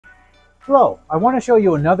Hello, I want to show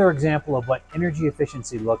you another example of what energy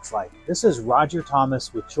efficiency looks like. This is Roger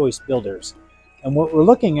Thomas with Choice Builders. And what we're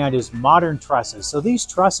looking at is modern trusses. So these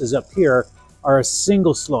trusses up here are a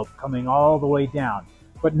single slope coming all the way down.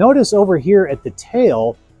 But notice over here at the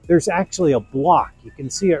tail, there's actually a block. You can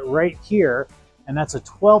see it right here, and that's a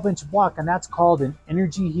 12-inch block, and that's called an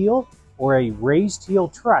energy heel or a raised heel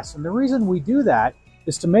truss. And the reason we do that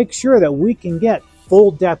is to make sure that we can get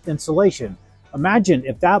full depth insulation. Imagine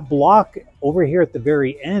if that block over here at the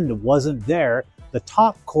very end wasn't there, the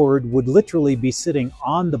top cord would literally be sitting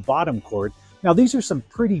on the bottom cord. Now these are some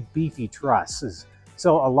pretty beefy trusses.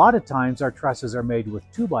 So a lot of times our trusses are made with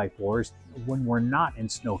 2x4s when we're not in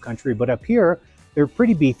snow country, but up here they're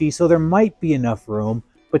pretty beefy, so there might be enough room.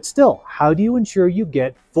 But still, how do you ensure you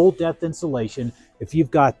get full depth insulation if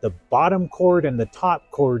you've got the bottom cord and the top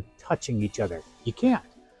cord touching each other? You can't.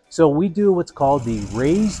 So we do what's called the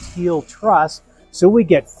raised heel truss, so we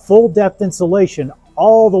get full depth insulation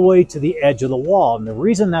all the way to the edge of the wall. And the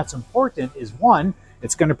reason that's important is, one,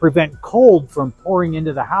 it's going to prevent cold from pouring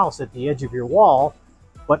into the house at the edge of your wall,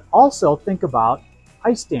 but also think about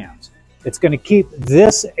ice dams. It's going to keep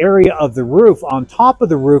this area of the roof on top of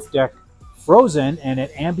the roof deck frozen and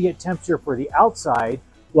at ambient temperature for the outside,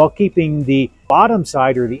 while keeping the bottom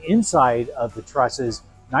side or the inside of the trusses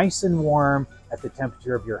nice and warm at the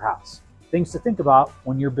temperature of your house. Things to think about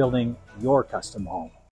when you're building your custom home.